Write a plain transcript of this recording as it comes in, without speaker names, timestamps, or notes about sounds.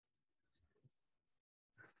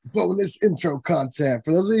bonus intro content.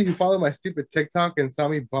 For those of you who follow my stupid TikTok and saw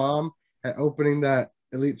me bomb at opening that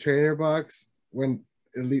Elite Trainer box when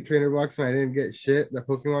I didn't get shit, the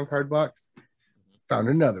Pokemon card box, found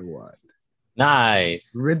another one.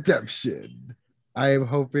 Nice. Redemption. I am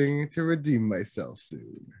hoping to redeem myself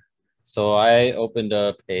soon. So I opened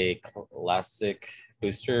up a classic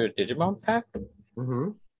booster Digimon pack,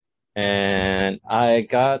 and I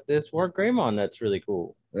got this War Greymon that's really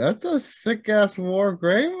cool. That's a sick ass War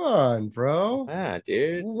Greymon, bro. Yeah,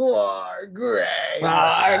 dude. War Greymon.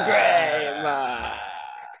 War Greymon.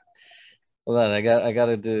 Hold on, I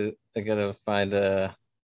gotta find I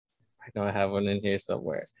know I have one in here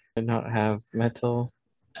somewhere. I don't have metal.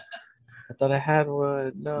 I thought I had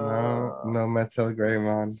one. No Metal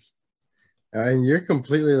Greymon. And you're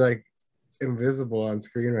completely like invisible on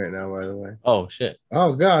screen right now, by the way. Oh shit.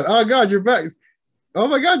 Oh god, you're back. Oh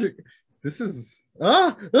my god, this is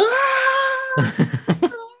my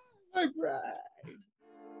bride.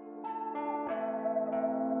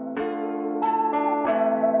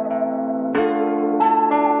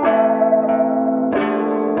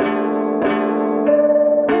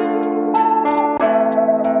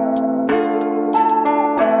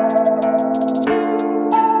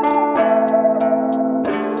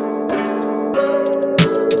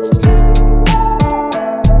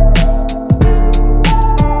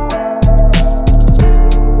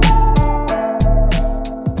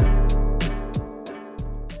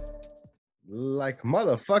 Like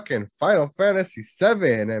motherfucking Final Fantasy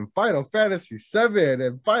 7 and Final Fantasy 7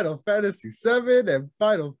 and Final Fantasy 7 and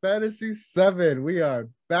Final Fantasy 7. We are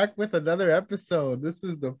back with another episode. This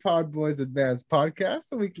is the Pod Boys Advanced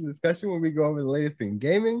Podcast, a weekly discussion where we go over the latest in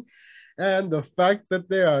gaming and the fact that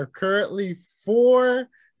there are currently 4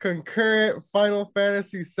 concurrent Final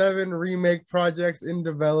Fantasy 7 remake projects in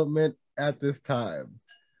development at this time.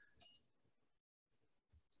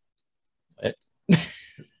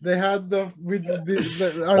 They had our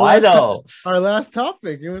last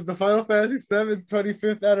topic. It was the Final Fantasy VII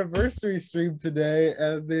 25th anniversary stream today,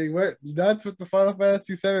 and they went nuts with the Final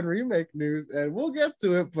Fantasy VII remake news, and we'll get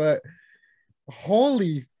to it. But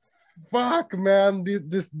holy fuck, man!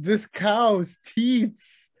 This cow's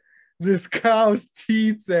teats,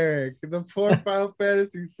 Eric. The poor Final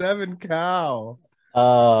Fantasy VII cow.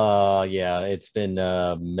 Oh yeah, it's been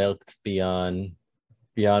milked beyond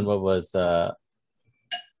what was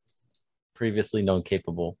previously known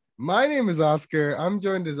capable. My name is Oscar. I'm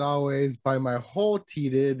joined as always by my whole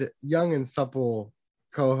teated, young and supple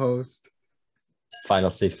co-host. Final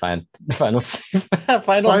C fan. It's over.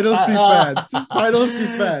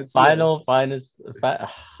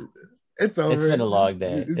 It's been a long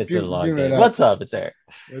day. It's been a long day. What's up? It's Eric.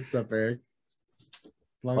 What's up, Eric?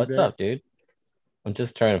 What's up, dude? I'm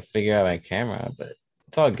just trying to figure out my camera, but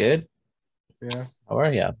it's all good. Yeah. How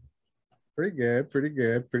are you? Pretty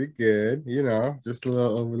good. You know, just a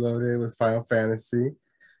little overloaded with Final Fantasy.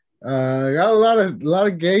 Got a lot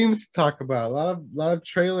of games to talk about, a lot of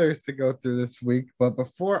trailers to go through this week. But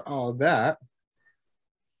before all that,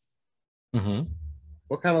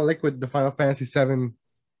 what kind of liquid the Final Fantasy VII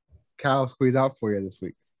cow squeeze out for you this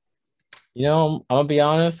week? You know, I'm gonna be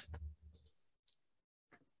honest.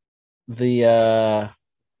 The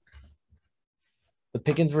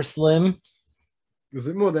pickings were slim. Is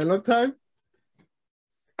it Modelo time?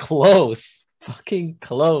 Close. Fucking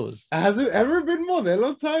close. Has it ever been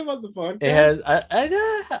Modelo time on the podcast? It has.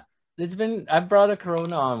 It's been. I brought a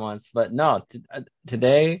Corona on once, but no.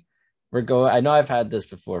 Today we're going. I know I've had this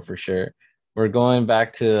before for sure. We're going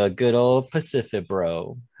back to a good old Pacific,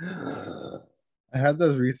 bro. I had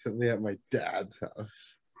those recently at my dad's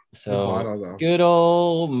house. So good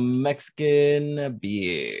old Mexican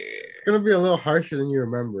beer. It's gonna be a little harsher than you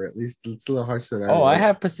remember. At least it's a little harsher than I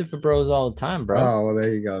have Pacific Bros all the time, bro. Oh well,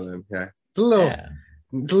 there you go then. Yeah, it's a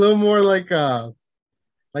little more like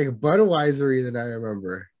Budweiser-y than I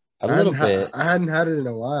remember. A little bit. I hadn't had it in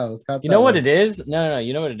a while. It's got you know what it is? No.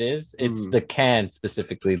 You know what it is? It's the can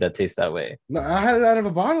specifically that tastes that way. No, I had it out of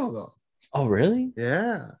a bottle though. Oh really?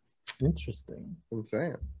 Yeah. Interesting. I'm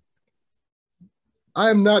saying. I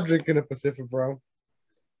am not drinking a Pacific, bro.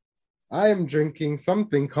 I am drinking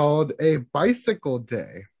something called a Bicycle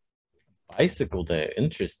Day. Bicycle Day.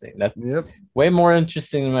 Interesting. That's way more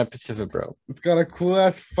interesting than my Pacific, bro. It's got a cool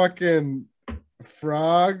ass fucking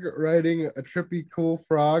frog riding a trippy cool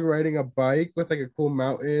frog riding a bike with like a cool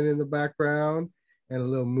mountain in the background and a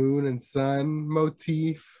little moon and sun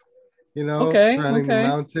motif, you know, surrounding the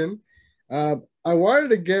mountain. I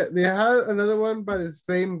wanted to they had another one by the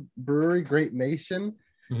same brewery, Great Nation,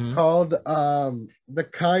 called The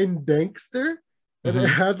Kind Dankster. And it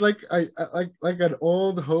had like like an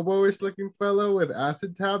old hobo-ish looking fellow with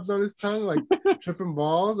acid tabs on his tongue, like tripping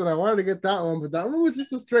balls. And I wanted to get that one, but that one was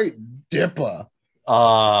just a straight dipper.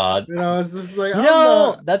 Uh, It's just like I'm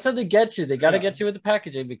not. that's how they get you. They got to Yeah. get you with the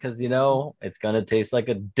packaging because it's gonna taste like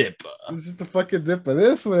a dip. It's just a fucking dipper.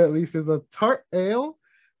 This one at least is a tart ale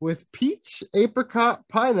with peach, apricot,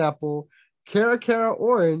 pineapple, cara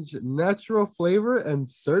orange, natural flavor, and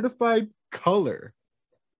certified color.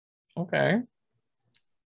 Okay.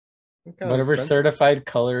 Kind Whatever certified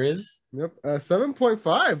color is. Yep,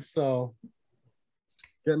 7.5. So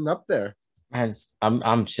getting up there.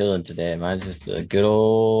 I'm chilling today. Mine's just a good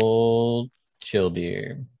old chill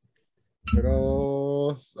beer. Good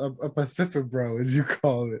old a Pacific bro, as you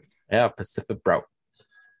call it. Yeah, Pacific bro.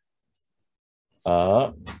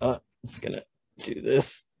 Just gonna do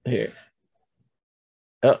this here.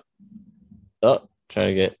 Trying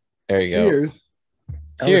to get there. You Cheers.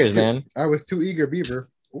 go. Cheers, man. I was too eager, Beaver.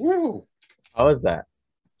 Ooh. How is that?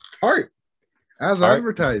 Tart, as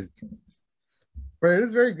advertised. But it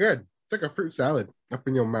is very good. It's like a fruit salad up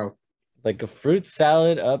in your mouth. Like a fruit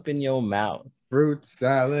salad up in your mouth. Fruit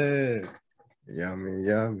salad. Yummy,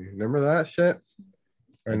 yummy. Remember that shit?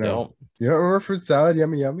 Or no? Don't. You don't remember fruit salad?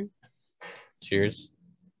 Yummy, yummy. Cheers.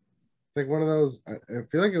 It's like one of those. I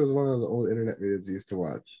feel like it was one of those old internet videos we used to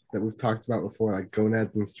watch that we've talked about before, like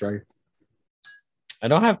Gonads and Strife. I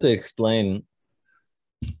don't have to explain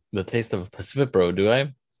the taste of a Pacific bro, do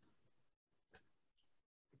I?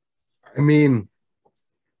 I mean,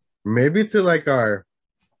 maybe to like our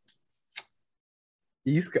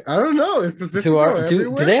East. I don't know. Is Pacific bro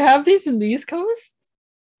do they have these in the East Coast?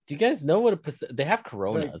 Do you guys know what they have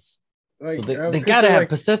Coronas? Like so they gotta have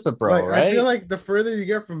Pacific bro, right? I feel like the further you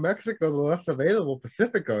get from Mexico, the less available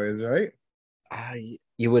Pacifico is, right?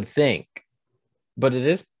 You would think, but it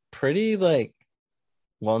is pretty like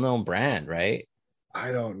well-known brand, right?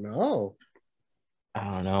 I don't know.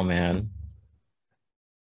 I don't know, man.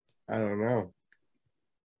 I don't know.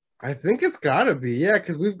 I think it's gotta be, yeah,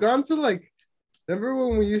 because we've gone to like, remember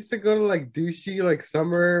when we used to go to like douchey like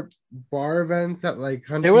summer bar events at like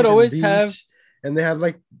Huntington They would always Beach, have, and they had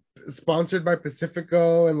like sponsored by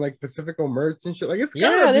Pacifico and like Pacifico merch and shit. Like it's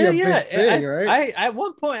gotta be a big thing, right? At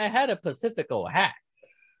one point I had a Pacifico hat.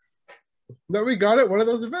 No, we got it one of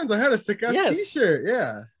those events. I had a sick ass t-shirt,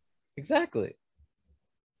 yeah. Exactly.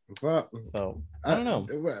 But so I don't know.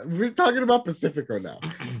 We're talking about Pacifico now.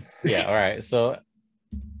 Yeah, all right. So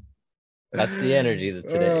that's the energy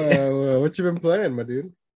today. What you been playing, my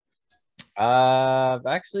dude?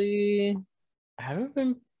 Actually, I haven't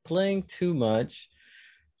been playing too much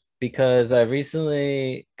because I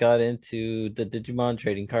recently got into the Digimon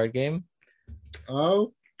trading card game.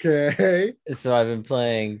 Okay. So I've been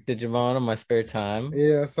playing Digimon on my spare time.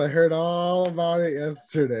 Yes, I heard all about it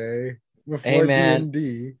yesterday before hey, man,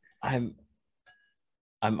 D&D. I'm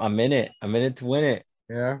in it. I'm in it to win it.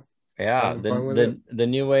 Yeah. Yeah. The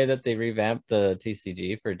new way that they revamped the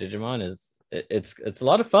TCG for Digimon is it's a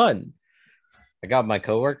lot of fun. I got my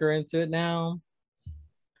coworker into it now.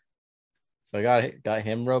 So I got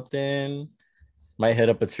him roped in. Might hit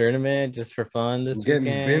up a tournament just for fun this weekend.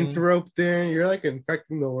 Getting Vince roped in. You're like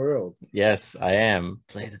infecting the world. Yes, I am.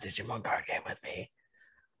 Play the Digimon card game with me.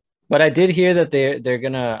 But I did hear that they're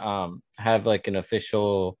gonna have like an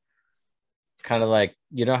official kind of like,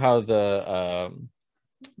 you know how the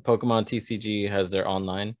Pokemon TCG has their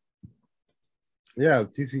online? Yeah,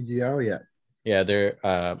 TCGO, yeah. Yeah,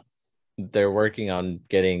 they're working on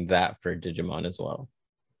getting that for Digimon as well.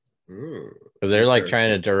 Because they're like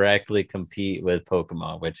trying to directly compete with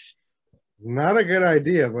Pokemon, which not a good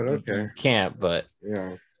idea, but okay. Can't, but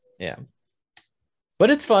yeah.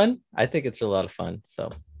 But it's fun. I think it's a lot of fun. So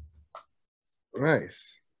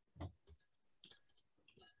nice.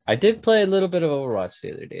 I did play a little bit of Overwatch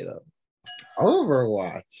the other day, though.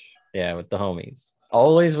 Overwatch. Yeah, with the homies.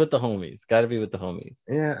 Always with the homies. Got to be with the homies.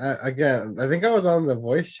 Yeah, I think I was on the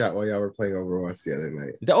voice chat while y'all were playing Overwatch the other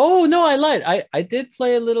night. Oh no, I lied. I did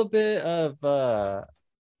play a little bit of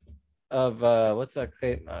what's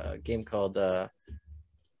that game called?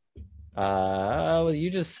 Well, you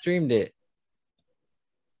just streamed it.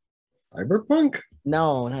 Cyberpunk?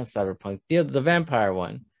 No, not Cyberpunk. The vampire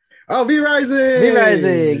one. Oh, V-Rising.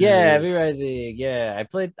 V-Rising, yeah, V-Rising, yeah. I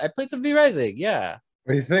played some V-Rising, yeah.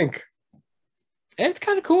 What do you think? It's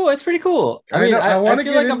kind of cool. It's pretty cool. I mean, I want to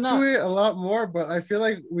get into it a lot more, but I feel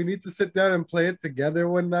like we need to sit down and play it together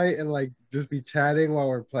one night and like just be chatting while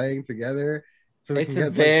we're playing together. So it's a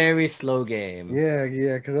very slow game. Yeah,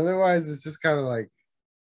 because otherwise it's just kind of like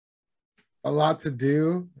a lot to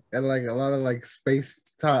do and like a lot of like space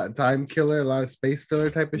time killer, a lot of space filler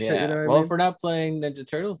type of shit. You know what I Well, mean? if we're not playing Ninja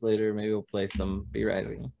Turtles later, maybe we'll play some V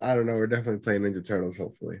Rising. I don't know. We're definitely playing Ninja Turtles,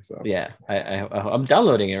 hopefully. So Yeah, I'm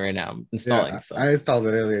downloading it right now. I'm installing. yeah, So I installed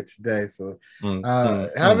it earlier today. So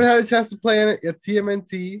Mm, haven't had a chance to play it at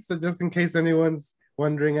TMNT. So just in case anyone's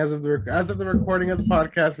wondering, as of the recording of the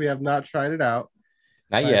podcast, we have not tried it out.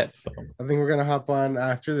 Not yet. So I think we're gonna hop on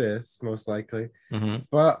after this, most likely. Mhm.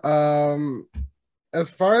 But as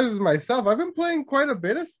far as myself, I've been playing quite a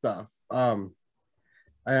bit of stuff. I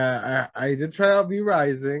did try out V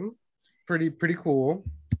Rising, pretty cool.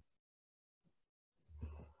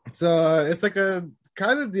 It's like a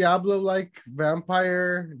kind of Diablo like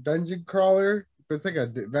vampire dungeon crawler, but it's like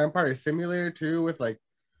a vampire simulator too, with like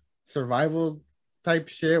survival type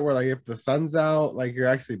shit where like if the sun's out, like you're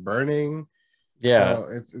actually burning. Yeah. So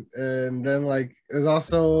it's and then like there's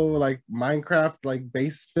also like Minecraft like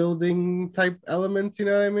base building type elements, you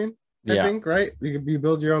know what I mean? I Yeah. think, right? You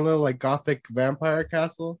build your own little like gothic vampire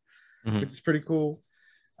castle, Mhm. which is pretty cool.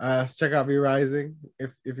 So check out V Rising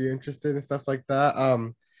if you're interested in stuff like that.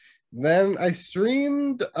 Then I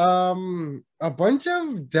streamed a bunch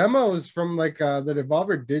of demos from like the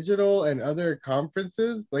Devolver Digital and other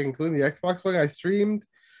conferences, like including the Xbox One. I streamed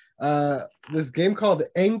this game called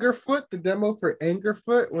Angerfoot, the demo for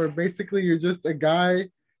Angerfoot, where basically you're just a guy.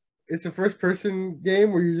 It's a first person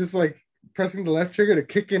game where you're just like pressing the left trigger to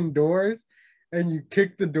kick in doors, and you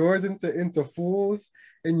kick the doors into fools,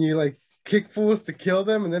 and you like kick fools to kill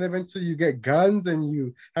them, and then eventually you get guns and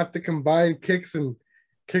you have to combine kicks and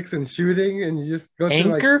shooting, and you just go through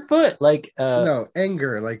like Anchorfoot, like no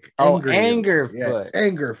anger, like angry, yeah, Angerfoot.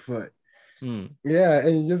 Angerfoot. Hmm. Yeah,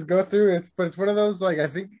 and you just go through it, but it's one of those like I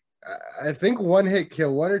think one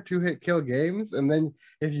or two hit kill games, and then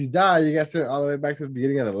if you die, you get sent all the way back to the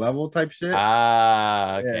beginning of the level type shit.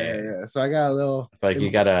 Okay. Yeah. So I got a little It's like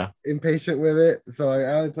you gotta impatient with it, so I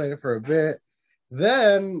only played it for a bit.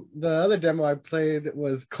 Then the other demo I played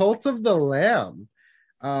was Cult of the Lamb.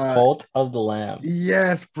 Cult of the Lamb.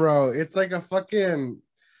 Yes, bro. It's like a fucking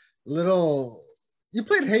little. You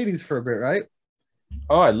played Hades for a bit, right?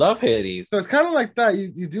 Oh, I love Hades. So it's kind of like that.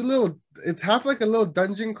 You do little. It's half like a little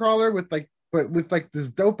dungeon crawler with like, but with like this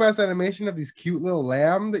dope ass animation of these cute little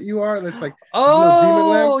lamb that you are. That's like little demon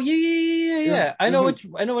lamb. Oh, yeah. I know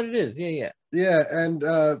what it is. Yeah. Yeah, and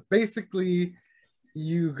basically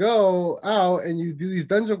you go out and you do these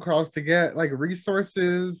dungeon crawls to get like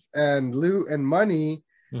resources and loot and money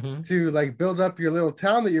Mhm. to like build up your little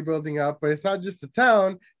town that you're building up. But it's not just a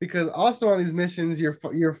town, because also on these missions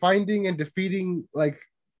you're finding and defeating like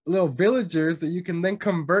little villagers that you can then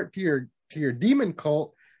convert to your demon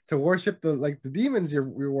cult to worship the demons you're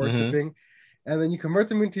worshiping, and then you convert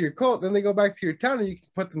them into your cult. Then they go back to your town and you can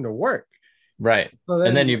put them to work. Right. So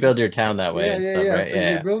And then you build your town that way and stuff, right? So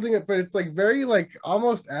you're building it, but it's like very like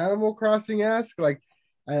almost Animal Crossing esque. Like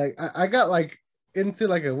I got like into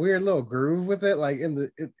like a weird little groove with it, like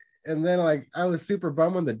and then like I was super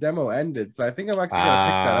bummed when the demo ended. So I think I'm actually gonna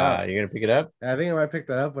pick that up. You're gonna pick it up? I think I might pick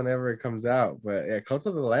that up whenever it comes out. But yeah, Cult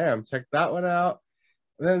of the Lamb, check that one out.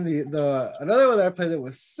 And then the another one that I played that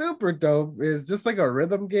was super dope is just like a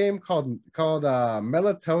rhythm game called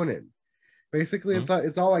Melatonin. Basically,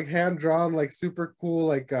 it's all like hand drawn, like super cool,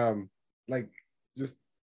 like just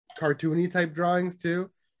cartoony type drawings too.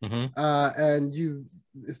 And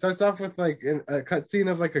it starts off with like a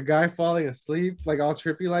cutscene of like a guy falling asleep, like all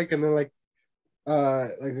trippy like, and then like a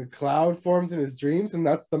cloud forms in his dreams, and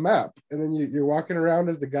that's the map. And then you're walking around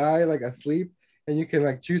as the guy like asleep, and you can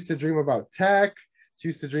like choose to dream about tech,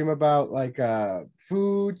 choose to dream about like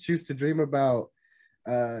food, choose to dream about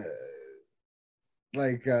uh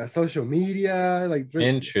social media, like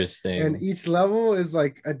Interesting. and each level is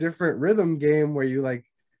like a different rhythm game where you like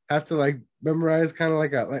have to like memorize kind of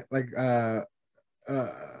like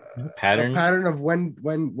pattern a pattern of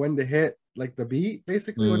when to hit like the beat,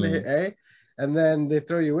 basically when to hit A, and then they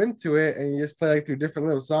throw you into it and you just play like through different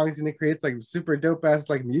little songs, and it creates like super dope ass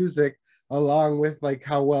like music along with like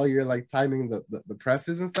how well you're like timing the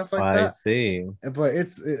presses and stuff like that. I see. But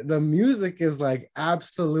the music is like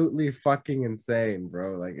absolutely fucking insane,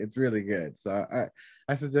 bro. Like it's really good. So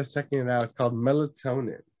I suggest checking it out. It's called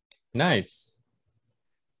Melatonin. Nice.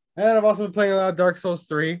 And I've also been playing a lot of Dark Souls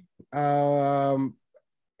 3.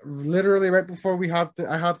 Literally right before I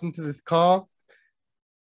hopped into this call,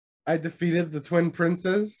 I defeated the twin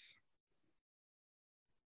princes.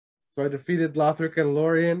 So I defeated Lothric and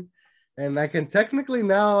Lorien. And I can technically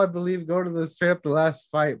now, I believe, go to the straight up the last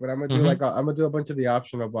fight, but I'm gonna do I'm gonna do a bunch of the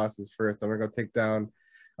optional bosses first. I'm gonna go take down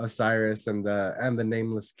Osiris and the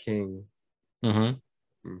Nameless King. So I'm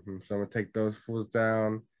gonna take those fools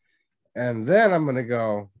down, and then I'm gonna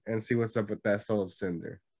go and see what's up with that Soul of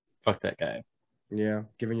Cinder. Fuck that guy. Yeah,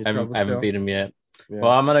 giving you I trouble haven't still. beat him yet. Yeah.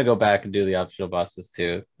 Well, I'm gonna go back and do the optional bosses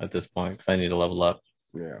too at this point because I need to level up.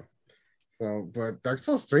 Yeah. So, but Dark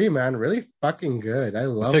Souls 3, man, really fucking good. I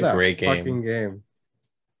love a that great fucking game.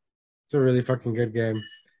 It's a really fucking good game.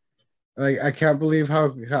 Like, I can't believe how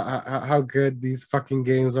good these fucking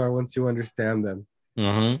games are once you understand them.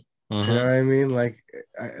 Mm-hmm. You know what I mean? Like,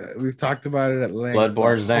 we've talked about it at length.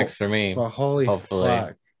 Bloodborne's next for me. But holy hopefully.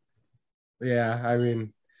 fuck. Yeah, I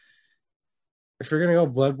mean, if you're gonna go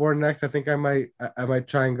Bloodborne next, I think I might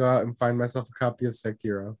try and go out and find myself a copy of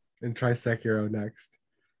Sekiro and try Sekiro next.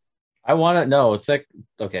 I want to know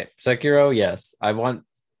okay, Sekiro, yes.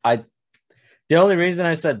 The only reason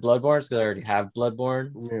I said Bloodborne is because I already have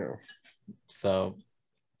Bloodborne. Yeah. So,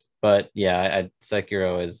 but yeah,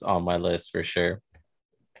 Sekiro is on my list for sure.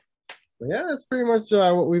 Yeah, that's pretty much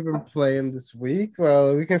what we've been playing this week.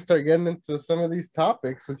 Well, we can start getting into some of these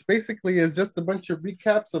topics, which basically is just a bunch of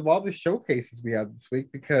recaps of all the showcases we had this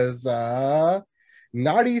week because not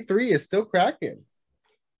E3 is still cracking.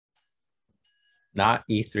 Not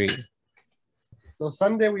E3. So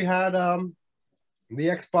Sunday we had the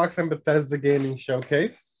Xbox and Bethesda gaming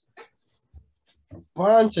showcase. A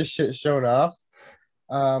bunch of shit showed off.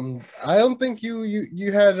 I don't think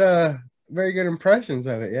you had very good impressions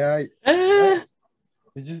of it. Yeah.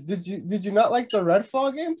 Did you not like the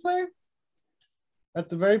Redfall gameplay at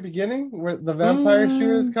the very beginning where the vampire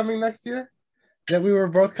shooter is coming next year that we were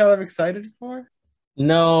both kind of excited for?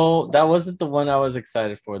 No, that wasn't the one I was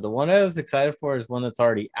excited for. The one I was excited for is one that's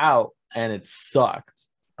already out and it sucked.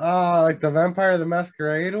 Like the Vampire the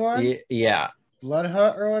Masquerade one? Yeah. Blood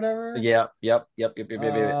Hunt or whatever? Yep.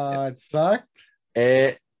 It sucked.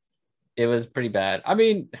 It was pretty bad. I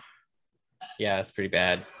mean, yeah, it's pretty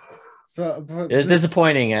bad. So it was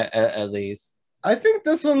disappointing at least. I think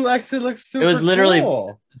this one actually looks super. It was literally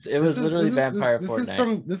cool. Vampire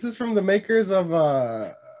Fortnite. This is from the makers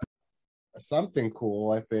of something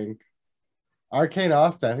cool, I think. Arcane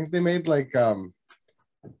Austin. I think they made like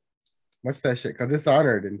what's that shit called?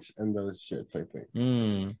 Dishonored and those shits, I think.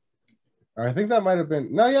 Or I think that might have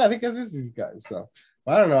been I think it is these guys. So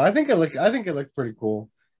I don't know. I think it looked pretty cool.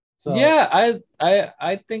 So yeah,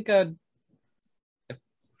 I think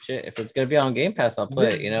if it's gonna be on Game Pass, I'll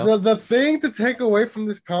play it. You know, the thing to take away from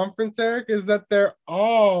this conference, Eric, is that they're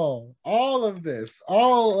all of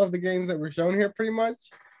the games that were shown here, pretty much,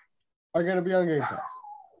 are gonna be on Game Pass.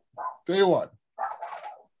 Day one.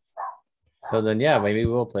 So then, yeah, maybe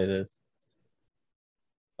we'll play this.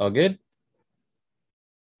 All good.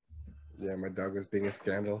 Yeah, my dog was being a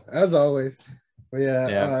scandal as always. But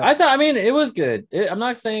yeah. I mean, it was good. I'm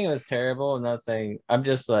not saying it was terrible. I'm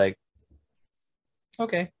just like,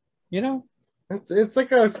 okay, you know, it's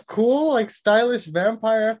like a cool, like stylish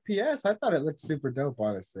vampire FPS. I thought it looked super dope,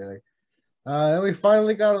 honestly. Like, and we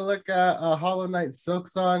finally got to look at Hollow Knight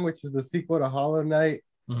Silksong, which is the sequel to Hollow Knight.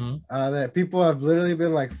 That people have literally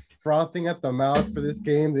been like frothing at the mouth for this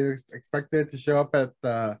game. They expected it to show up at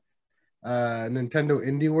the Nintendo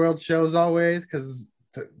Indie World shows always because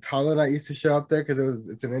Hollow Knight used to show up there because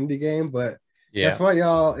it's an indie game. But guess what,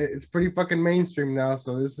 y'all? It's pretty fucking mainstream now.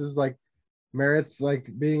 So this is like merits like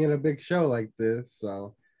being in a big show like this.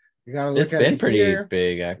 So you gotta look at it. It's been pretty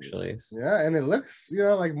big, actually. Yeah, and it looks,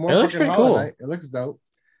 like more. It looks pretty cool. Knight. It looks dope.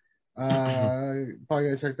 Probably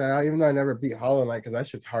gonna check that out, even though I never beat Hollow Knight because that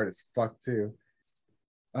shit's hard as fuck too.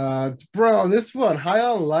 Bro, this one, High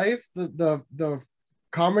on Life, the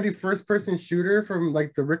comedy first person shooter from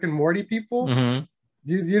like the Rick and Morty people.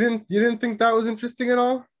 You didn't think that was interesting at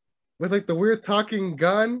all? With like the weird talking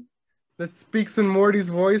gun that speaks in Morty's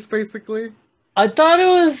voice, basically. I thought it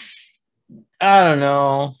was. I don't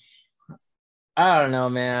know,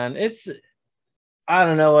 man. I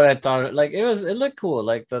don't know what I thought. Like it looked cool.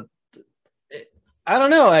 Like I don't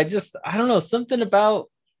know. I don't know. Something about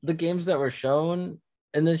the games that were shown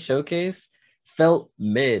in this showcase felt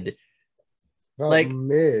mid.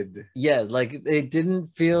 Mid. Yeah, like they didn't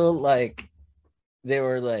feel like they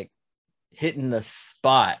were like hitting the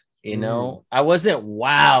spot. You know, I wasn't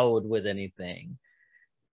wowed with anything.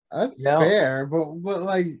 That's fair, but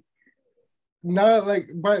like, not like,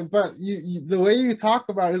 but you the way you talk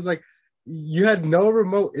about it is like you had no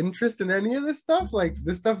remote interest in any of this stuff. Like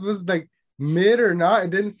this stuff was like mid or not.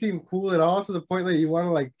 It didn't seem cool at all to the point that you want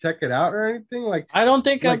to like check it out or anything. Like I don't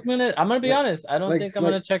think I'm gonna be honest. I don't think I'm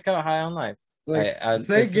gonna check out High on Life. Like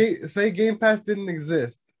say Game Pass didn't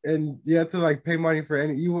exist and you had to like pay money for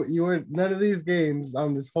any you would none of these games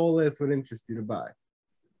on this whole list would interest you to buy.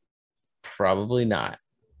 Probably not.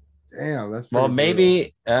 Damn, that's well,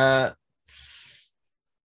 maybe brutal.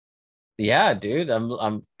 Yeah, dude.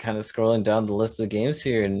 I'm kind of scrolling down the list of games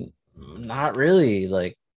here, and not really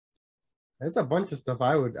like There's a bunch of stuff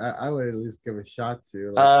I would at least give a shot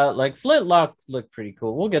to. like Flintlock look pretty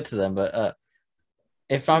cool. We'll get to them, but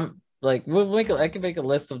if I'm like I can make a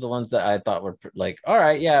list of the ones that I thought were like, all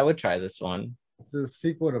right, yeah, I would try this one. the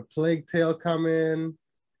sequel to Plague Tale coming.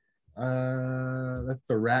 That's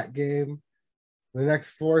the rat game. The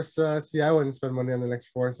next Forza. See, I wouldn't spend money on the next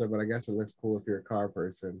Forza, but I guess it looks cool if you're a car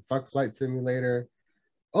person. Fuck Flight Simulator.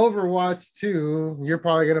 Overwatch 2. You're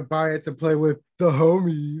probably gonna buy it to play with the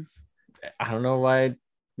homies. I don't know why,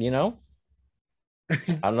 you know, I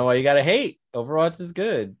don't know why you gotta hate. Overwatch is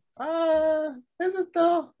good. Is it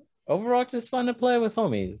though? Overwatch is fun to play with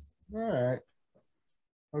homies. All right.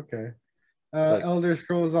 Okay. Like, Elder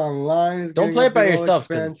Scrolls Online is don't getting play a it by big ol' yourself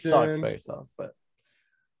because it sucks expansion. by yourself. But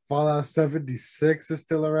Fallout 76 is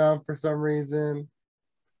still around for some reason.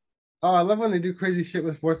 Oh, I love when they do crazy shit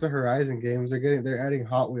with Forza Horizon games. They're adding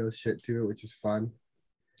Hot Wheels shit to it, which is fun.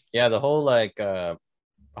 yeah, the whole like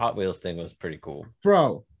Hot Wheels thing was pretty cool.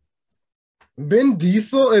 Bro, Vin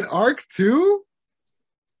Diesel in Arc 2?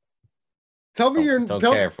 Tell me Don't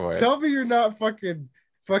care for it. Tell me you're not fucking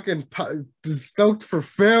stoked for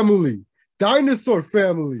family. Dinosaur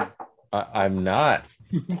family. I'm not.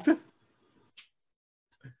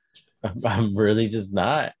 I'm really just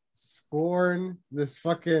not. Scorn. This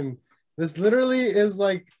literally is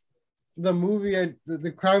like the movie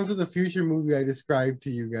the Crimes of the Future movie I described to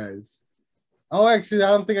you guys. Oh, actually, I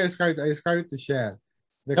don't think I described it to Shan.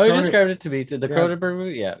 You described it to me, to the Cronenberg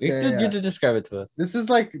movie. Yeah, you did describe it to us. This is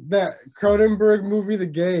like that Cronenberg movie, the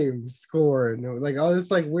game Scorn. Like all this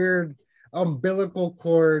like weird umbilical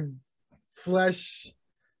cord flesh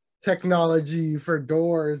technology for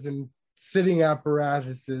doors and sitting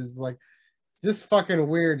apparatuses, like just fucking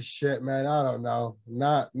weird shit, man. I don't know.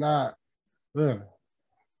 Ugh.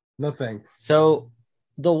 No thanks. So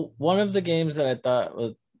the one of the games that I thought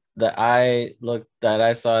was that I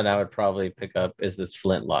saw and I would probably pick up is this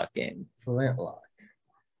Flintlock game. Flintlock.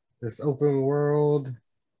 This open world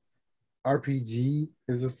RPG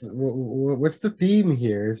is just what's the theme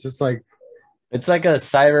here? It's just like it's like a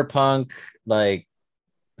cyberpunk like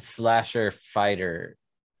slasher fighter.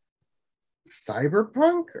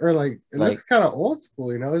 Cyberpunk or like it looks kind of old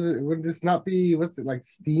school, you know? Would this not be what's it like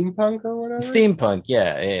steampunk or whatever? Steampunk,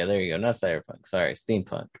 yeah, there you go. Not cyberpunk, sorry,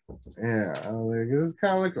 steampunk. Yeah, like, this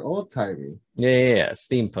kind of looks old timey. Yeah,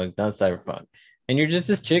 steampunk, not cyberpunk. And you're just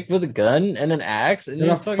this chick with a gun and an axe, and you're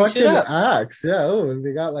just fucking shit up. Axe, yeah. Oh, and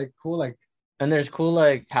they got like cool like. And there's cool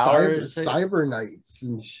like powers, cyber knights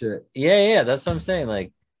and shit. Yeah, that's what I'm saying.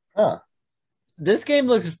 Like, this game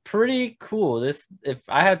looks pretty cool. If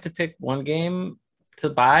I had to pick one game to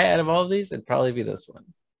buy out of all of these, it'd probably be this one.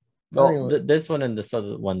 Well, this one and this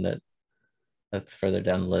other one that's further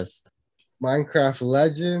down the list. Minecraft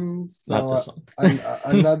Legends. So, not this one.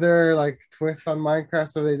 Another like twist on Minecraft.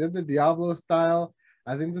 So they did the Diablo style.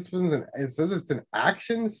 I think this one's it says it's an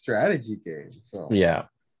action strategy game. So yeah,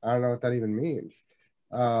 I don't know what that even means.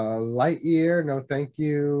 Lightyear, no thank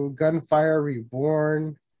you. Gunfire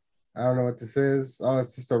Reborn. I don't know what this is. Oh,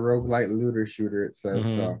 it's just a roguelite looter shooter, it says.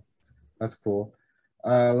 So that's cool.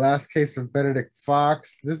 Last Case of Benedict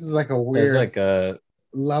Fox. This is like a weird like a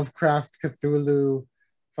Lovecraft Cthulhu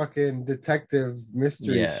fucking detective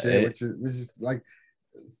mystery shit, which is like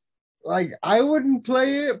I wouldn't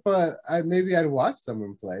play it, but maybe I'd watch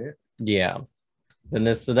someone play it. Yeah. Then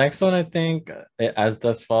the next one, I think, As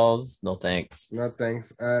Dusk Falls. No thanks. No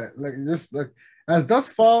thanks. As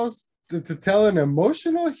Dusk Falls to tell an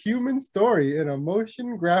emotional human story in a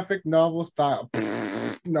motion graphic novel style.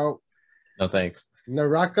 No thanks.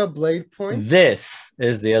 Naraka Blade Point. This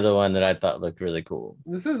is the other one that I thought looked really cool.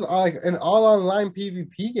 This is like an all online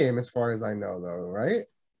PvP game, as far as I know, though, right?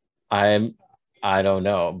 I don't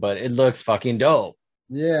know, but it looks fucking dope.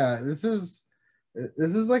 Yeah, this is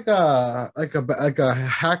like a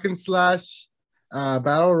hack and slash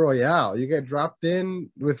battle royale. You get dropped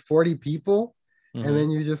in with 40 people, and then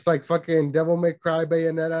you just like fucking Devil May Cry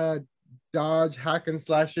Bayonetta dodge hack and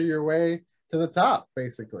slasher your way to the top,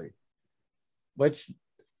 basically. Which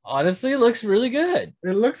honestly looks really good.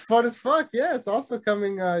 It looks fun as fuck. Yeah, it's also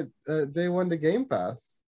coming day one to Game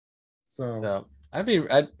Pass. So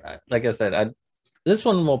like I said, this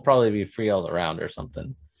one will probably be free all around or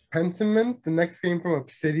something. Pentiment, the next game from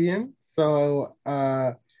Obsidian. So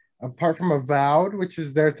apart from Avowed, which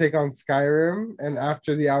is their take on Skyrim, and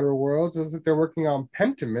After the Outer Worlds, it looks like they're working on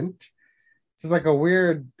Pentiment, which is like a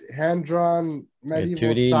weird hand-drawn medieval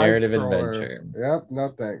 2D narrative adventure. Yep, no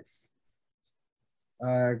thanks.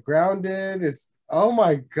 Grounded is, oh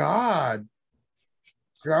my god,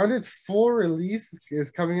 Grounded's full release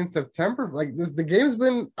is coming in September. Like this, the game's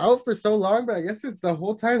been out for so long, but I guess the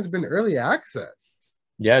whole time's been early access.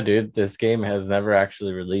 Yeah, dude, this game has never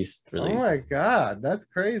actually released. Oh my god, that's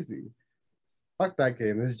crazy. Fuck that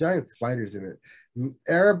game. There's giant spiders in it.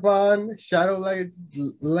 Erebon Shadow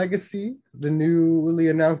Legacy, the newly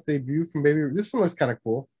announced debut from Baby. This one looks kind of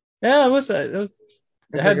cool. Yeah, it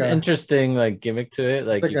had like an interesting like gimmick to it.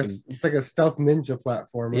 Like it's like a stealth ninja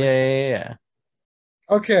platformer. Yeah.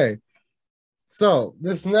 Okay, so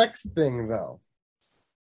this next thing though,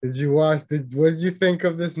 did you watch? What did you think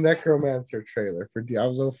of this Necromancer trailer for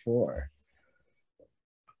Diablo 4?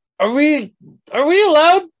 Are we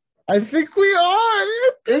allowed? I think we are.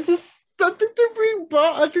 Is this? I think they're being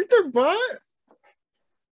bought. I think they're bought.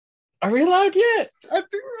 Are we allowed yet? I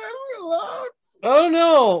think we're allowed. I don't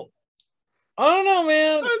know,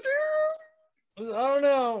 man. I don't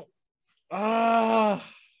know.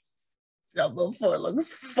 Diablo 4 looks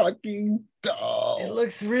fucking dope. It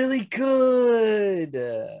looks really good.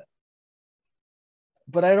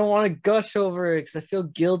 But I don't want to gush over it because I feel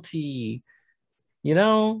guilty. You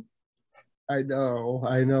know? I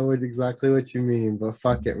know exactly what you mean, but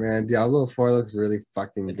fuck it, man. Diablo 4 looks really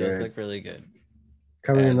fucking good. It does look really good.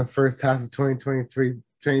 Coming in the first half of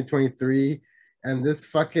 2023, and this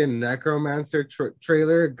fucking Necromancer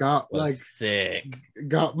trailer got like sick.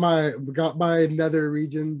 Got my nether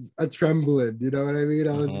regions a trembling. You know what I mean?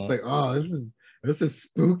 I was just like, oh, this is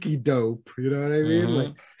spooky dope. You know what I mean?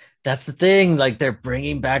 Like that's the thing. Like they're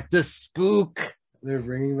bringing back the spook. They're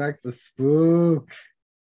bringing back the spook.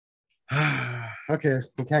 Okay,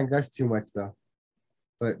 we can't gush too much though.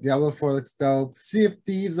 But Diablo 4 looks dope. Sea of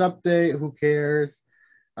Thieves update. Who cares?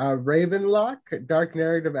 Ravenlock, dark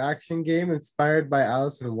narrative action game inspired by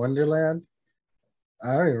Alice in Wonderland.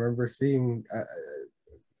 I don't even remember seeing. I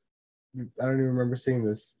don't even remember seeing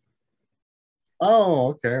this. Oh,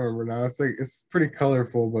 okay, I remember now. It's pretty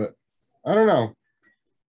colorful, but I don't know.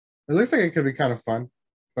 It looks like it could be kind of fun,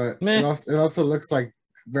 but it also looks like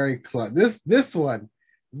very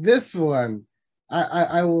This one,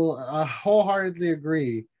 I will wholeheartedly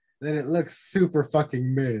agree that it looks super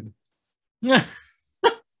fucking mid.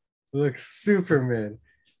 It looks super mid.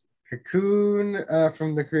 Cocoon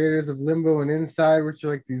from the creators of Limbo and Inside, which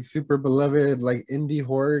are like these super beloved like indie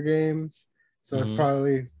horror games. So it's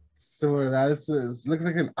probably similar to that. It looks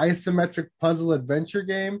like an isometric puzzle adventure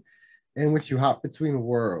game in which you hop between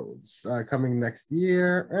worlds. Coming next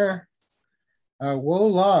year. Wo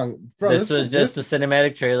Long. Bro, this was just a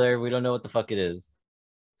cinematic trailer. We don't know what the fuck it is.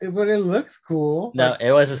 But it looks cool. No,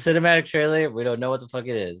 it was a cinematic trailer. We don't know what the fuck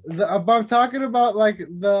it is. I'm talking about like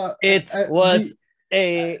the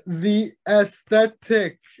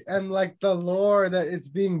aesthetic and like the lore that it's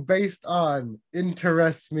being based on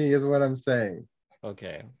interests me, is what I'm saying.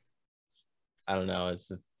 Okay. I don't know. It's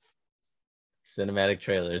just cinematic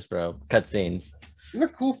trailers, bro. Cutscenes. It's a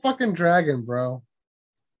cool fucking dragon, bro.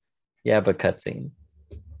 Yeah, but cutscene.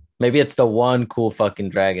 Maybe it's the one cool fucking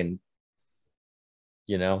dragon.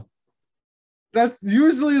 You know? That's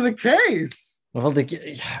usually the case. Well,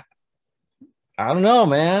 I don't know,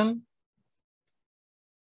 man.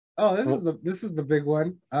 Oh, this is the big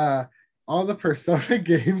one. All the Persona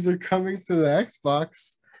games are coming to the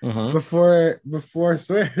Xbox before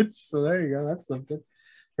Switch. So there you go. That's something.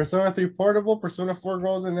 Persona 3 Portable, Persona 4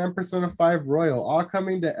 Golden, and Persona 5 Royal, all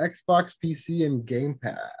coming to Xbox, PC, and Game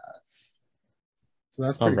Pass. So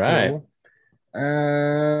that's pretty cool.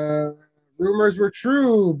 Rumors were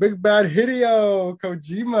true. Big bad Hideo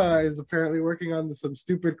Kojima is apparently working on some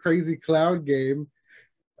stupid, crazy cloud game.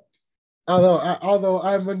 Although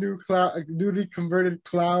I'm a newly converted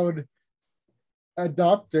cloud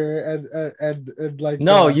adopter and like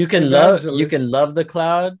no, you can love the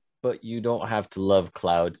cloud, but you don't have to love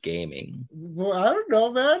cloud gaming. Well, I don't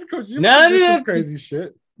know, man. Kojima did some crazy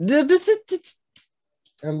shit. And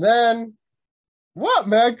then what,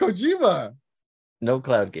 man? Kojima. No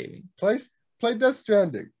cloud gaming. Play Death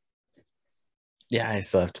Stranding. Yeah, I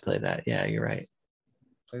still have to play that. Yeah, you're right.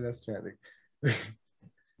 Play Death Stranding.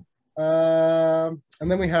 And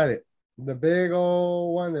then we had it. The big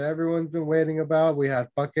old one that everyone's been waiting about. We had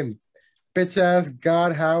fucking bitch ass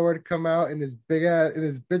God Howard come out in his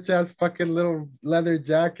bitch ass fucking little leather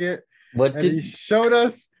jacket. He showed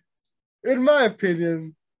us, in my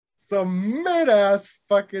opinion, some mid ass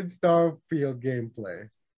fucking Starfield gameplay.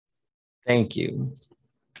 Thank you.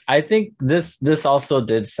 I think this also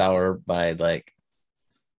did sour my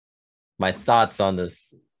thoughts on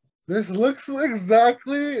this. This looks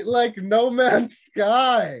exactly like No Man's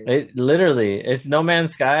Sky. It's No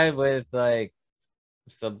Man's Sky with like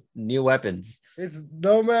some new weapons. It's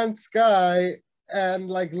No Man's Sky and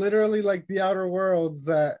like literally like the Outer Worlds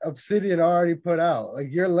that Obsidian already put out. Like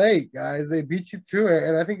you're late, guys. They beat you to it,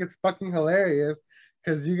 and I think it's fucking hilarious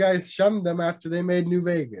because you guys shunned them after they made New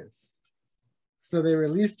Vegas. So they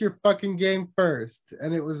released your fucking game first,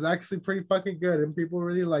 and it was actually pretty fucking good, and people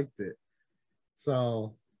really liked it.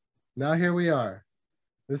 So now here we are.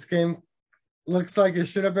 This game looks like it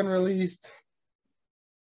should have been released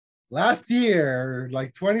last year,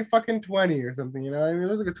 like 20 fucking 20 or something, you know what I mean?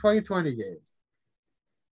 It was like a 2020 game.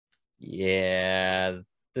 Yeah,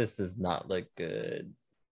 this does not look good.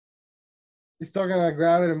 You still gonna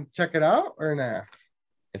grab it and check it out or nah?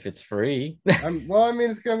 If it's free, Well, I mean,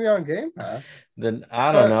 it's gonna be on Game Pass. then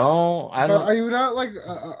I don't know. I But don't. are you not like?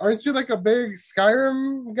 Aren't you like a big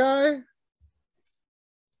Skyrim guy?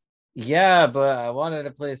 Yeah, but I wanted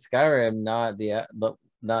to play Skyrim, not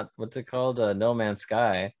what's it called, No Man's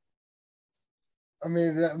Sky. But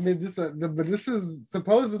this is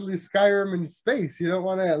supposedly Skyrim in space. You don't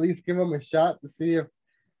want to at least give them a shot to see if,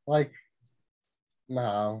 like,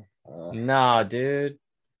 no. Nah, dude.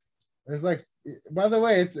 There's like, by the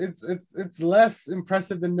way, it's less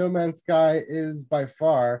impressive than No Man's Sky is by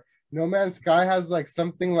far. No Man's Sky has like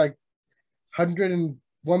something like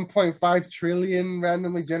 101.5 trillion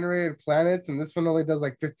randomly generated planets, and this one only does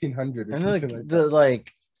like 1,500 or And something like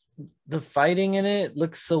like that. the fighting in it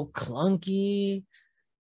looks so clunky.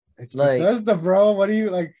 It's Like, Bethesda, bro. What do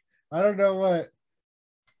you like? I don't know what.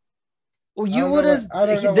 well, you would have. I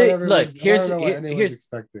don't know what everyone's. Look, I don't know what anyone's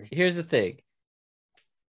expecting. Here's the thing.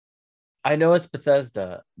 I know it's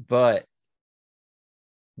Bethesda, but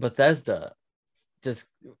Bethesda just,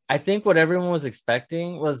 I think what everyone was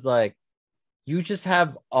expecting was like, you just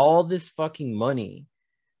have all this fucking money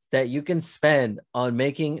that you can spend on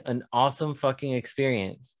making an awesome fucking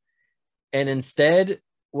experience. And instead,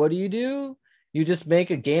 what do? You just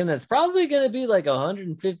make a game that's probably going to be like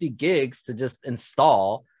 150 gigs to just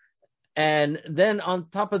install. And then on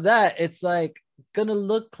top of that, it's like going to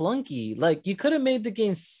look clunky. Like you could have made the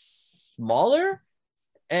game smaller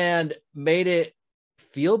and made it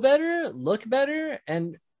feel better, look better,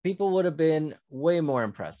 and people would have been way more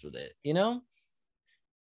impressed with it, you know?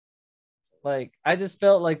 Like I just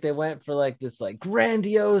felt like they went for like this like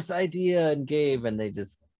grandiose idea and game, and they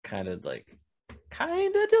just kind of delivered.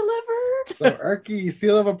 So Erky,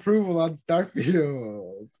 seal of approval on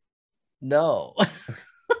Starfield. No.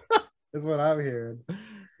 Is what I'm hearing.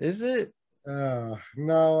 Is it?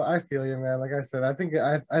 No, I feel you, man. Like I said, I think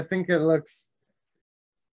it looks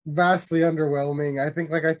vastly underwhelming. I think,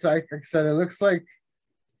 like I said, it looks like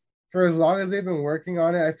for as long as they've been working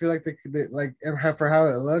on it, I feel like they like for how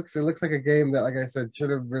it looks like a game that, like I said, should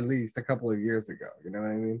have released a couple of years ago. You know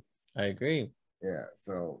what I mean? I agree. Yeah.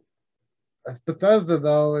 So that's Bethesda,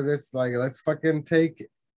 though. And it's like, let's fucking take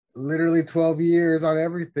literally 12 years on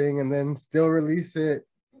everything and then still release it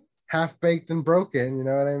half baked and broken. You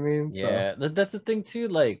know what I mean? Yeah, that's the thing too.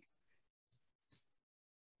 Like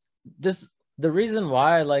the reason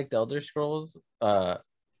why I liked Elder Scrolls,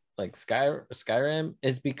 like Skyrim,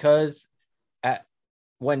 is because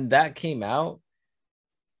when that came out,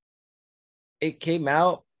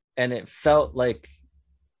 and it felt like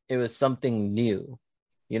it was something new.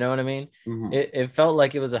 You know what I mean? Mm-hmm. It felt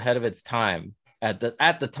like it was ahead of its time at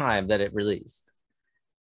the time that it released.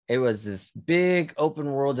 It was this big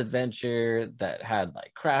open world adventure that had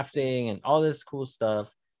like crafting and all this cool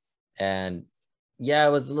stuff. And yeah,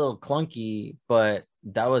 it was a little clunky, but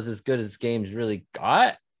that was as good as games really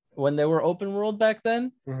got when they were open world back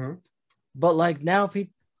then. Mm-hmm. But like now,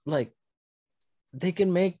 people like they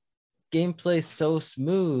can make gameplay so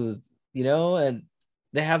smooth, you know, and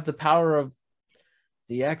they have the power of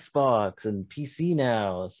the Xbox and PC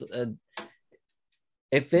now. So,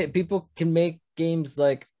 if people can make games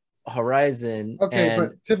like Horizon, okay,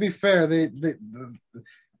 but to be fair, they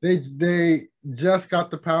just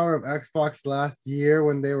got the power of Xbox last year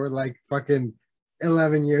when they were like fucking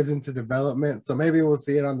 11 years into development. So maybe we'll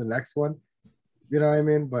see it on the next one. You know what I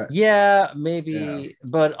mean? But yeah, maybe.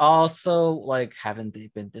 But also, like, haven't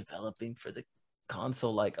they been developing for the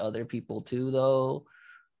console like other people too, though?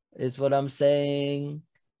 Is what I'm saying.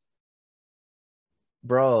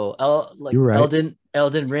 Bro, you're right.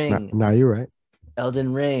 Elden Ring. No, you're right.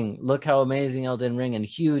 Elden Ring. Look how amazing Elden Ring and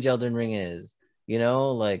huge Elden Ring is. You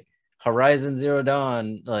know, like Horizon Zero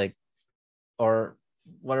Dawn, like, or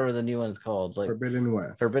whatever the new one's called, like Forbidden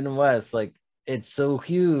West. Forbidden West, like it's so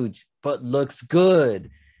huge, but looks good.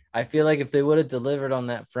 I feel like if they would have delivered on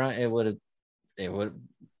that front,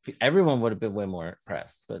 everyone would have been way more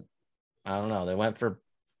impressed. But I don't know. They went for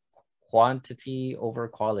quantity over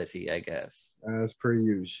quality, I guess. As per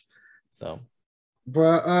usual. So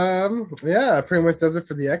But yeah, pretty much does it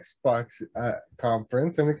for the Xbox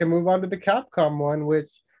conference, and we can move on to the Capcom one, which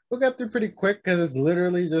we'll get through pretty quick because it's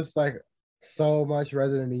literally just like so much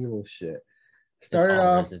Resident Evil shit. It's Started all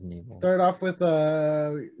off Resident Evil. started off with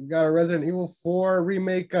we got a Resident Evil 4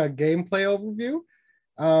 remake gameplay overview.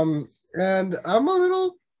 And I'm a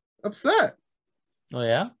little upset. Oh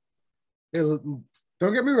yeah. Don't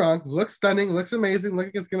get me wrong, looks stunning, looks amazing, look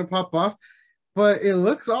like it's gonna pop off, but it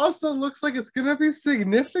looks like it's gonna be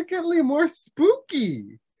significantly more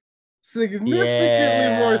spooky.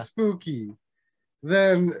 Significantly more Yeah. spooky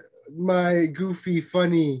than my goofy,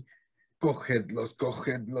 funny cogedlos,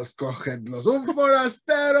 cogedlos, cogedlos, un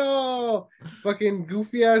forastero fucking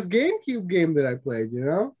goofy ass GameCube game that I played, you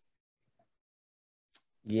know?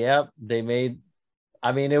 Yep. They made.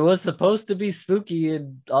 I mean, it was supposed to be spooky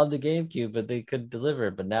on the GameCube, but they couldn't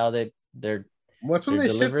deliver. But now they're What's when they're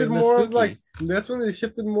they shifted delivering the more of like spooky. that's when they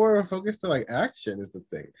shifted more of focus to like action is the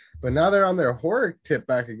thing. But now they're on their horror tip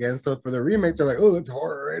back again. So for the remakes, they're like, oh, it's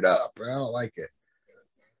horror right up. And I don't like it.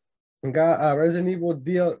 We got Resident Evil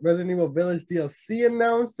Village DLC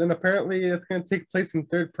announced, and apparently it's going to take place in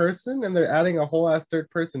third person, and they're adding a whole ass third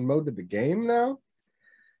person mode to the game now.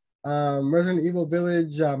 Resident Evil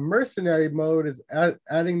Village Mercenary mode is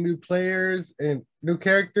adding new players and new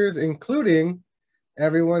characters, including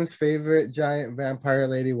everyone's favorite giant vampire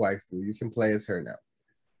lady waifu. You can play as her now.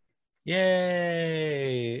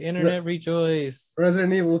 Yay! Internet rejoice.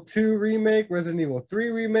 Resident Evil 2 remake, Resident Evil 3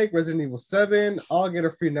 remake, Resident Evil 7 all get a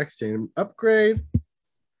free next gen upgrade.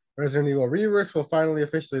 Resident Evil Reverse will finally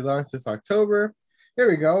officially launch this October. Here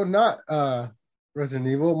we go. Not Resident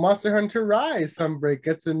Evil. Monster Hunter Rise Sunbreak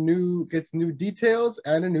gets new details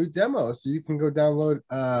and a new demo. So you can go download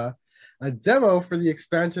a demo for the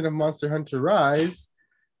expansion of Monster Hunter Rise.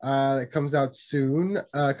 It comes out soon.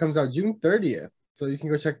 Comes out June 30th. So you can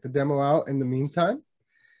go check the demo out in the meantime.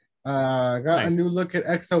 Got Nice. a new look at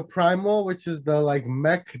Exo Primal, which is the like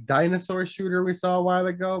mech dinosaur shooter we saw a while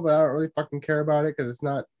ago, but I don't really fucking care about it because it's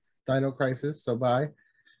not Dino Crisis, so bye.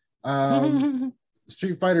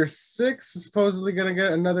 Street Fighter 6 is supposedly gonna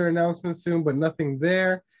get another announcement soon, but nothing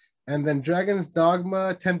there. And then Dragon's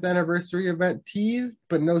Dogma 10th anniversary event teased,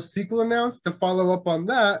 but no sequel announced. To follow up on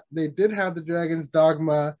that, they did have the Dragon's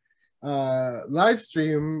Dogma live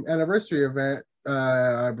stream anniversary event,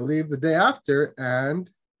 I believe the day after, and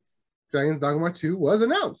Dragon's Dogma 2 was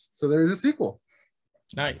announced. So there is a sequel.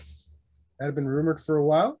 Nice. That had been rumored for a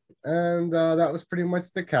while. And that was pretty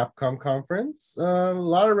much the Capcom conference. A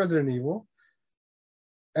lot of Resident Evil.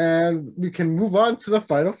 And we can move on to the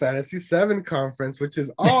Final Fantasy VII conference, which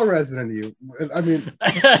is all Resident Evil. I mean,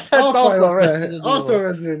 also Resident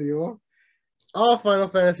Resident Evil. All Final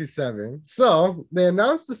Fantasy VII. So they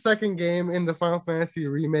announced the second game in the Final Fantasy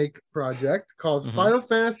remake project called Final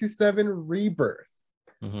Fantasy VII Rebirth.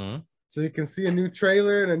 So you can see a new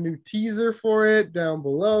trailer and a new teaser for it down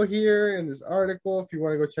below here in this article if you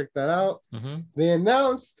want to go check that out. They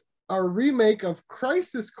announced a remake of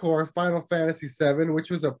Crisis Core Final Fantasy VII, which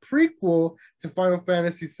was a prequel to Final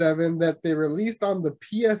Fantasy VII that they released on the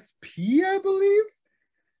PSP, I believe.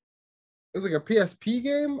 It was like a PSP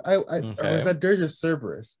game. Or was that Dirge of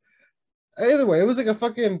Cerberus? Either way, it was like a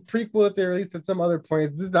fucking prequel that they released at some other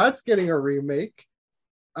point. That's getting a remake.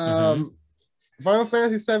 Final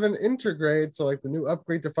Fantasy VII Intergrade, so like the new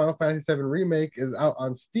upgrade to Final Fantasy VII Remake, is out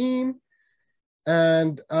on Steam.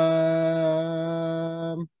 And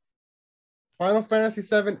Final Fantasy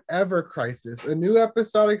VII Ever Crisis, a new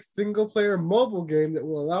episodic single-player mobile game that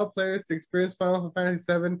will allow players to experience Final Fantasy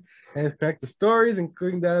VII and connect the stories,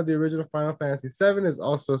 including that of the original Final Fantasy VII, is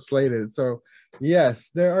also slated. So, yes,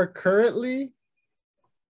 there are currently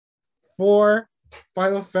 4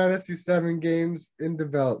 Final Fantasy VII games in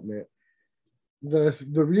development. The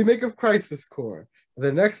remake of Crisis Core,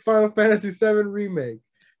 the next Final Fantasy VII remake,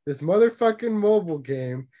 this motherfucking mobile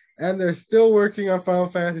game, and they're still working on Final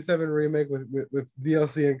Fantasy VII remake with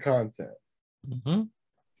DLC and content.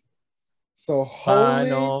 So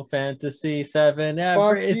Final Fantasy VII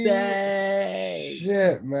everything.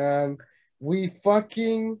 Shit, man. We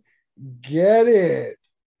fucking get it.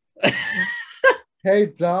 Hey,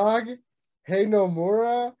 dog. Hey,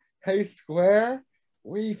 Nomura. Hey, Square.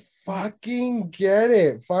 We fucking get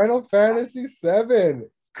it. Final Fantasy VII.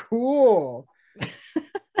 Cool.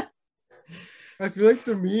 I feel like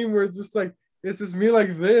the meme where it's just like, it's just me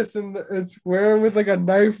like this and Square with like a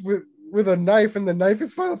knife with a knife, and the knife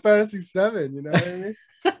is Final Fantasy VII. You know what I mean?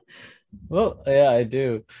 Well, yeah, I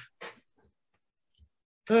do.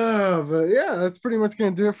 But yeah, that's pretty much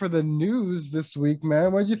gonna do it for the news this week,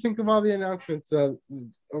 man. What did you think of all the announcements over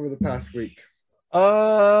the past week?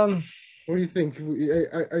 What What do you think?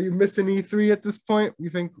 Are you missing E3 at this point? You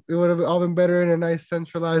think it would have all been better in a nice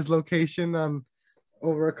centralized location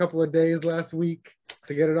over a couple of days last week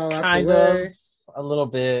to get it all out the Kind of way? a little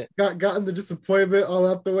bit. Gotten the disappointment all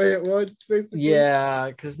out the way at once, basically. Yeah,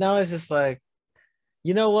 because now it's just like,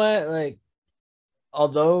 you know what? Like,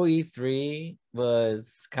 although E3 was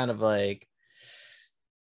kind of like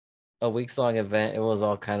a weeks long event, it was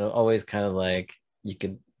all kind of always kind of like you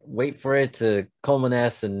could wait for it to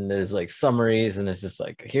culminate, and there's like summaries, and it's just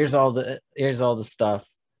like here's all the stuff,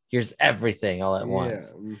 here's everything all at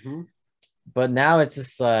once. Mm-hmm. But now it's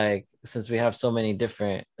just like, since we have so many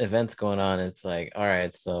different events going on, it's like, all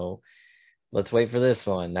right, so let's wait for this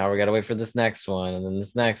one. Now we got to wait for this next one, and then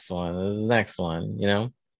this next one, and this next one, you know?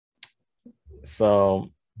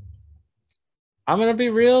 So I'm going to be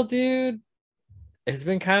real, dude. It's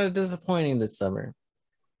been kind of disappointing this summer.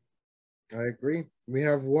 I agree. We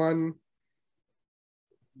have one.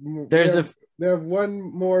 They have one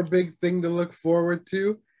more big thing to look forward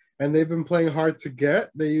to, and they've been playing hard to get.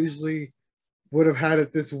 They usually would have had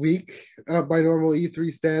it this week by normal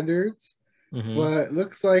E3 standards. Mm-hmm. But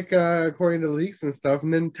looks like, according to leaks and stuff,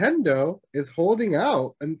 Nintendo is holding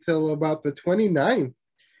out until about the 29th.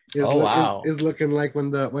 Is looking like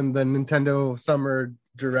when the Nintendo Summer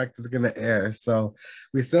Direct is going to air. So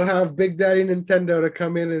we still have Big Daddy Nintendo to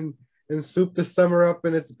come in and swoop the summer up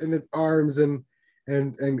in its arms and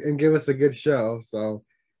give us a good show. So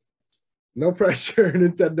no pressure,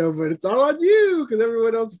 Nintendo, but it's all on you because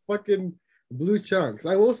everyone else fucking blew chunks.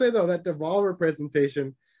 I will say though that Devolver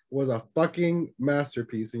presentation was a fucking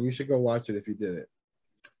masterpiece, and you should go watch it if you did it.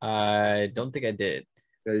 I don't think I did.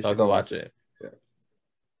 Yeah, so I'll go watch it. Yeah,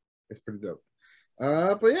 it's pretty dope.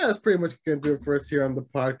 But yeah, that's pretty much gonna do it for us here on the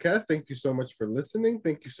podcast. Thank you so much for listening.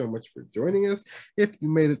 Thank you so much for joining us. If you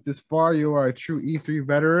made it this far, you are a true E3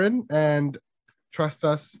 veteran, and trust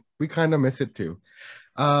us, we kind of miss it too.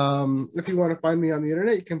 If you want to find me on the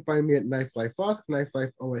internet, you can find me at Knife Life Osc, Knife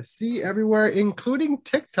Life OSC, everywhere, including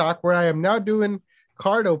TikTok, where I am now doing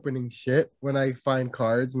card opening shit when I find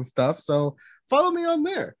cards and stuff. So follow me on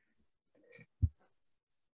there.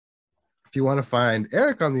 If you want to find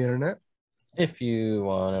Eric on the internet. If you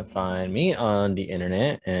want to find me on the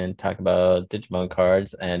internet and talk about Digimon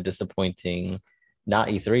cards and disappointing not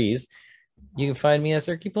E3s, you can find me at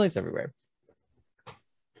Cirky Plays everywhere.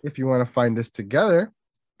 If you want to find us together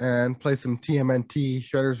and play some TMNT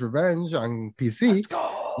Shredder's Revenge on PC,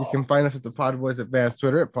 you can find us at the Podboys Advance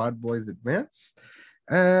Twitter at Podboys Advance.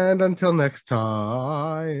 And until next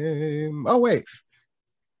time, oh wait,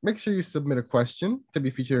 make sure you submit a question to be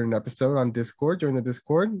featured in an episode on Discord. Join the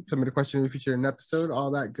Discord, submit a question to be featured in an episode, all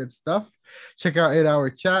that good stuff. Check out 8 Hour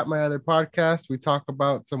Chat, my other podcast. We talk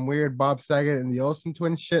about some weird Bob Saget and the Olsen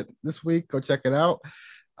twin shit this week. Go check it out.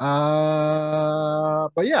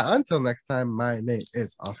 But yeah, until next time, my name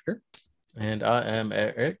is Oscar. And I am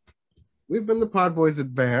Eric. We've been the Podboys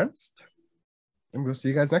Advanced. And we'll see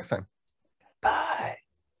you guys next time. Bye.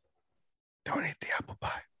 Don't eat the apple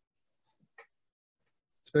pie.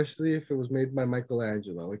 Especially if it was made by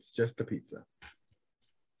Michelangelo. It's just a pizza.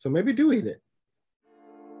 So maybe do eat it.